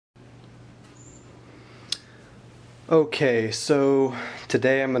Okay, so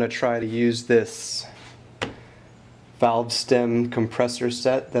today I'm going to try to use this valve stem compressor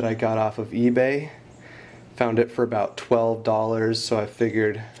set that I got off of eBay. Found it for about $12, so I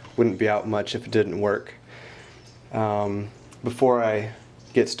figured wouldn't be out much if it didn't work. Before I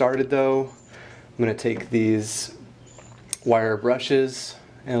get started though, I'm going to take these wire brushes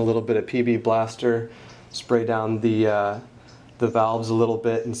and a little bit of PB Blaster, spray down the valves a little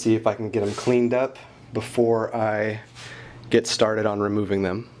bit and see if I can get them cleaned up before I get started on removing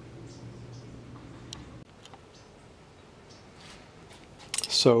them.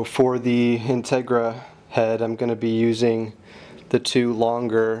 So for the Integra head, I'm going to be using the two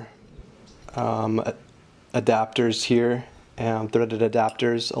longer adapters here, threaded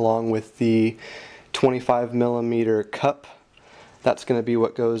adapters, along with the 25mm cup. That's going to be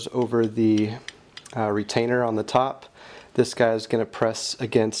what goes over the retainer on the top. This guy is going to press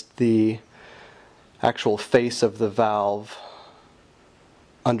against the actual face of the valve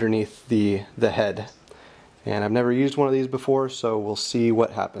underneath the head. And I've never used one of these before, so we'll see what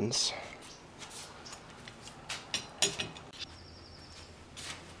happens.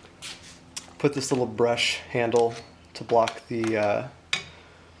 Put this little brush handle to block the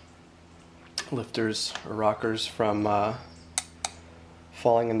lifters or rockers from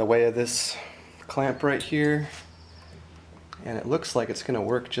falling in the way of this clamp right here. And it looks like it's going to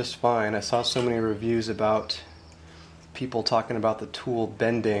work just fine. I saw so many reviews about people talking about the tool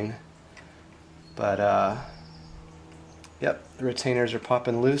bending, but yep, the retainers are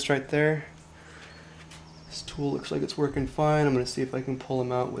popping loose right there. This tool looks like it's working fine. I'm going to see if I can pull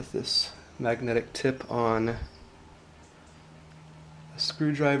them out with this magnetic tip on a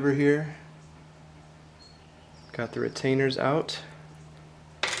screwdriver here. Got the retainers out.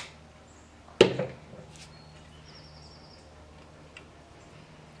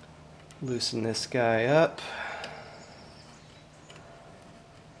 Loosen this guy up.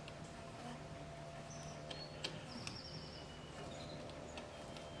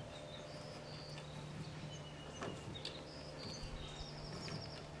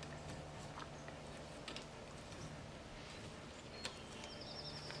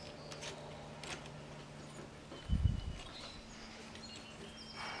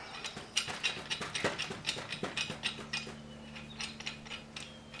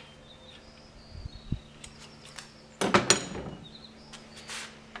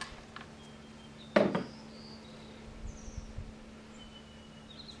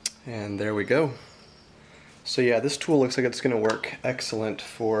 And there we go. So yeah, this tool looks like it's going to work excellent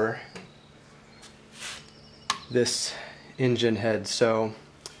for this engine head. So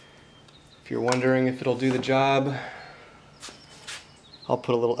if you're wondering if it'll do the job, I'll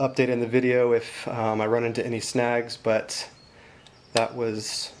put a little update in the video if I run into any snags, but that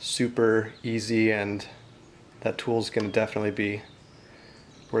was super easy and that tool's going to definitely be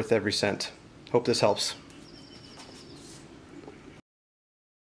worth every cent. Hope this helps.